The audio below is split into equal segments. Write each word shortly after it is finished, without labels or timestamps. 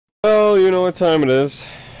Well, you know what time it is.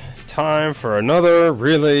 Time for another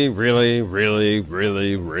really long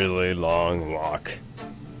walk.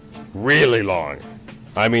 Really long.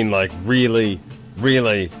 I mean like really. What do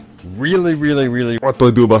I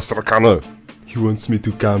do about Strakana? He wants me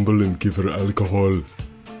to gamble and give her alcohol.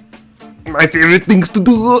 My favorite things to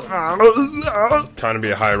do! Time to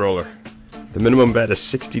be a high roller. The minimum bet is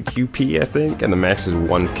 60 QP, I think, and the max is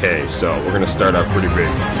 1K, so we're gonna start out pretty big.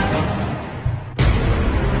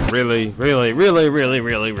 Really. Herald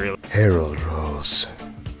rolls.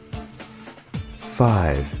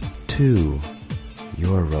 5, 2,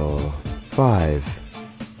 your roll. 5,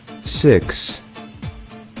 6.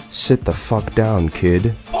 Sit the fuck down,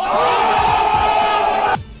 kid.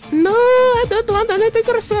 No, I don't want anything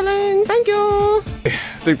you're selling, thank you. I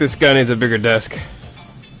think this guy needs a bigger desk.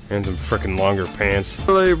 And some frickin' longer pants.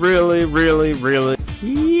 Really.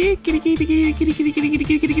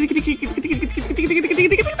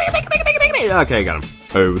 Okay, got him.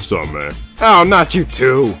 Hey, what's up, man? Oh, not you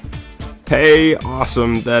too! Hey,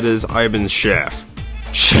 awesome, that is Ivan's Shaft.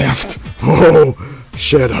 Shaft? Whoa!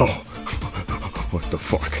 Shadow. What the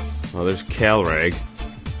fuck? Oh, there's Calrag.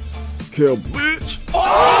 Cal, bitch!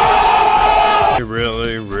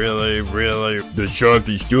 Really? The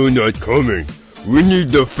chompy's still not coming. We need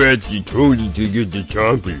the fancy toady to get the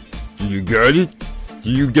chompy. Do you got it? Do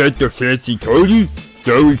you get the fancy toady?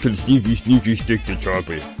 So we can sneaky stick the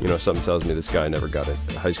chompy. You know, something tells me this guy never got a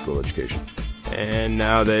high school education. And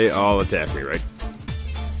now they all attack me, right?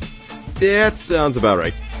 That sounds about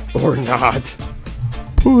right. Or not.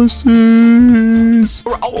 Pussies!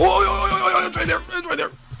 Oh, it's right there! It's right there!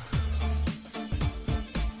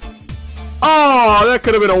 Oh, that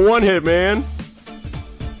could have been a one-hit, man!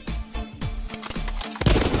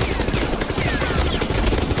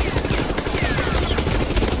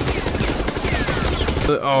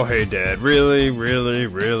 Oh, hey, Dad. Really? I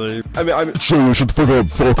mean... Sure, shut the fuck up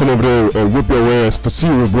before I come over there and whip your ass for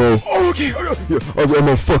cereal, bro. Oh, okay. Yeah, I'm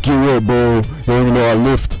gonna fuck you up, bro. You don't even know I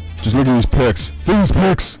lift. Just look at these pecs. Look at these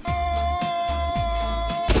pecs.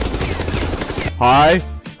 Hi.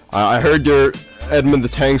 I heard you're Edmund the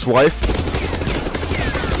Tank's wife.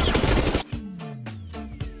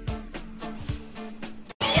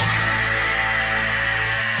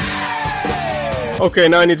 Okay,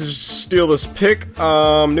 now I need to just steal this pick.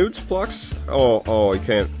 Nudes, plucks. Oh, I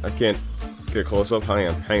can't get close up.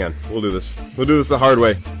 Hang on. We'll do this. We'll do this the hard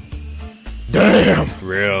way. Damn!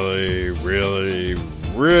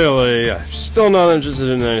 Really? I'm still not interested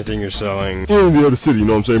in anything you're selling. You're in the other city, you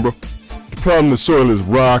know what I'm saying, bro? The problem, the soil is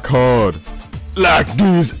rock hard. Like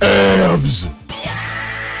these abs!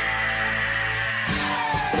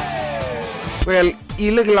 Well,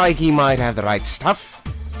 you look like you might have the right stuff.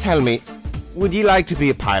 Tell me, would you like to be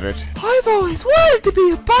a pirate? I've always wanted to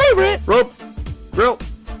be a pirate. Rope! Grill!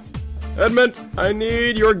 Edmund, I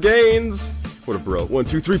need your gains! What a bro. 1,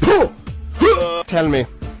 2, 3, pull! Tell me,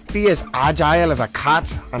 be as agile as a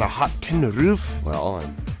cat on a hot tin roof? Well,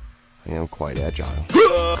 I am quite agile.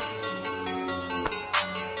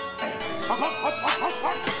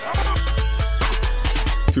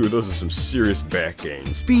 Dude, those are some serious back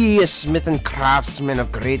gains. Be a smith and craftsman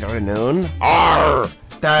of great renown? Arr!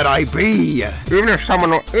 That I be! Even if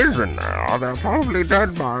someone isn't now, they're probably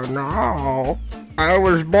dead by now. I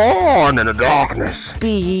was born in the darkness.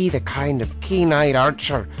 Be ye the kind of keen-eyed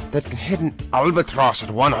archer that can hit an albatross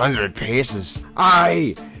at 100 paces?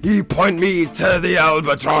 Aye! Ye point me to the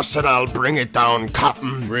albatross and I'll bring it down,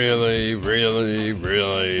 Captain. Really?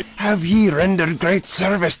 Have ye rendered great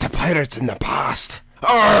service to pirates in the past?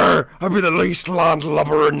 Arr! I'll be the least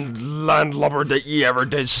landlubber that ye ever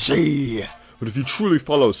did see. But if you truly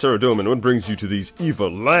follow Saradomin, what brings you to these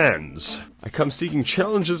evil lands? I come seeking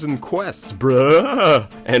challenges and quests, bruh!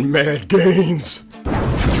 And mad gains!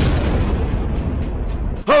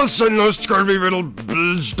 I'll send those scurvy-riddled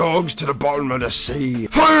bilge dogs to the bottom of the sea.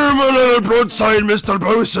 Fireman on a broadside, Mr.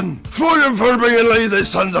 Bosun! Fire for bringing lazy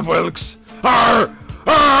sons of Wilkes! Arr!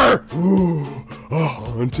 Arr! Ooh, a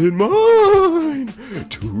haunted mine!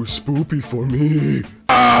 Too spoopy for me.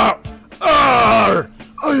 Arr! Arr!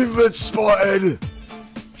 I've been spotted!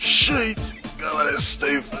 Shit! Gotta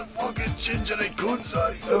stay for fucking gingery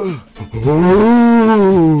kunzai! Oh!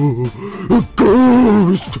 A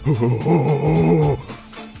ghost! Oh.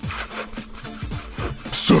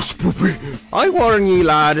 So spoopy! I warn ye,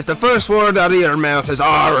 lad, if the first word out of your mouth is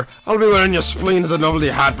R, I'll be wearing your spleen as a novelty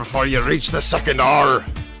hat before you reach the second R.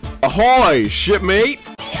 Ahoy, shipmate!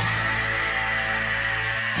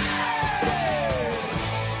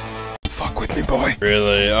 Fuck with me, boy.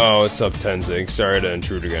 Really? Oh, what's up, Tenzing? Sorry to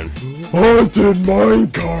intrude again. Haunted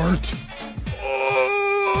minecart!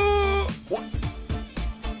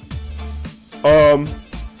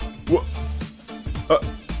 What?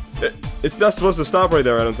 It's not supposed to stop right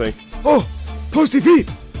there, I don't think. Oh, Posty Pete!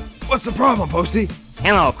 What's the problem, Posty?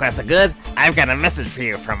 Hello, questogood. I've got a message for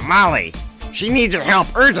you from Molly. She needs your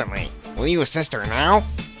help urgently. Will you assist her now?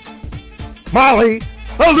 Molly?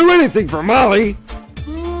 I'll do anything for Molly!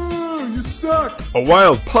 You suck! A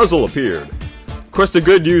wild puzzle appeared.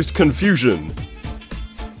 questogood used confusion.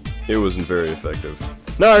 It wasn't very effective.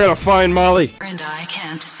 Now I gotta find Molly. And I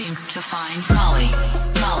can't seem to find Molly.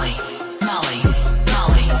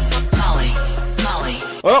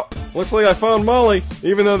 Oh, looks like I found Molly,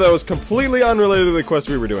 even though that was completely unrelated to the quest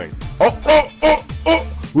we were doing. Oh!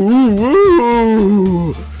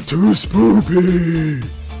 Ooh! Too spoopy!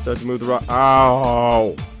 Start to move the rock.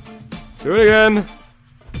 Ow! Do it again!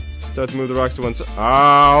 Start to move the rocks to one side.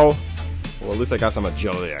 Ow! Well, at least I got some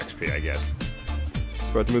agility XP, I guess.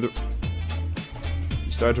 Start to move the...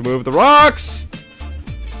 You start to move the rocks!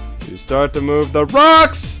 You start to move the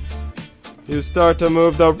rocks! You start to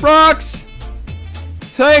move the rocks!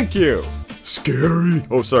 Thank you! Scary!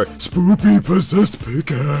 Oh, sorry. Spoopy possessed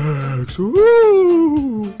pickaxe!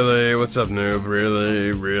 Woo! Really? What's up, noob?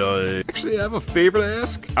 Really? Actually, I have a favor to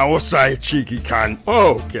ask. I will say, cheeky cunt.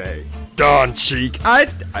 Okay. Darn cheek.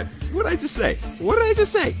 What did I just say? What did I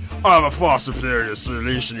just say? I have a far superior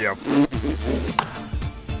solution here.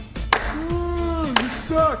 You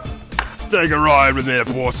suck! Take a ride with me to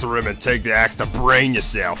Boss Rim and take the axe to brain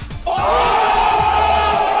yourself.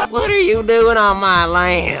 What are you doing on my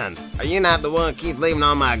land? Are you not the one who keeps leaving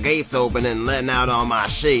all my gates open and letting out all my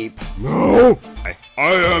sheep? No! I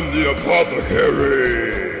am the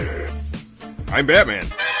apothecary! I'm Batman.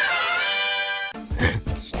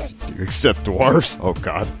 Do you accept dwarves? Oh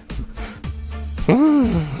god.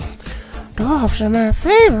 Dwarfs are my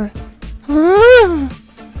favorite.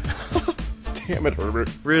 Damn it, Herbert.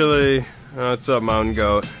 Really? What's up, Mountain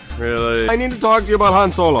Goat? Really? I need to talk to you about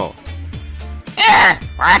Han Solo.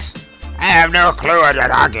 What? I have no clue what you're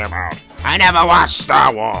talking about. I never watched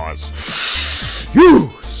Star Wars.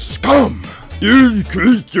 You scum! You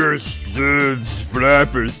creatures stood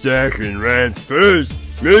flapper stacking Rance first,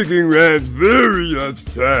 making Rance very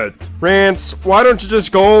upset. Rance, why don't you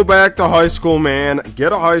just go back to high school, man?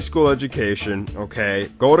 Get a high school education, okay?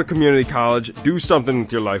 Go to community college, do something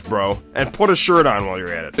with your life, bro. And put a shirt on while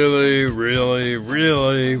you're at it.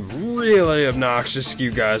 Really obnoxious.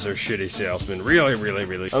 You guys are shitty salesmen.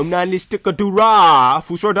 Really. I'm not a sticker to raw,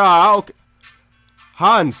 Fusoda, okay.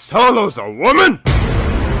 Han Solo's a woman?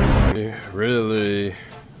 Really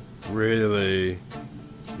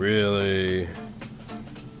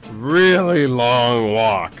long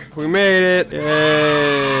walk. We made it! Yay!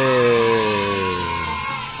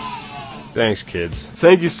 Thanks, kids.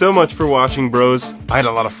 Thank you so much for watching, bros. I had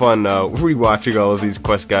a lot of fun rewatching all of these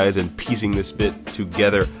quest guides and piecing this bit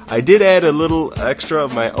together. I did add a little extra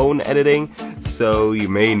of my own editing, so you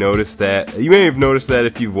may notice that. You may have noticed that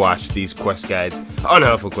if you've watched these quest guides.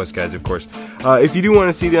 Unhelpful quest guides, of course. If you do want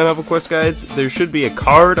to see the Unhelpful quest guides, there should be a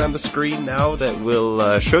card on the screen now that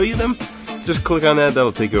will show you them. Just click on that,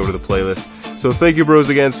 that'll take you over to the playlist. So thank you, bros,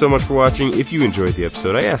 again so much for watching. If you enjoyed the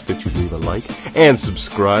episode, I ask that you leave a like and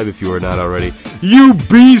subscribe if you are not already. You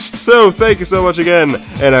beast! So thank you so much again,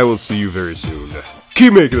 and I will see you very soon.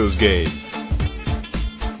 Keep making those gains.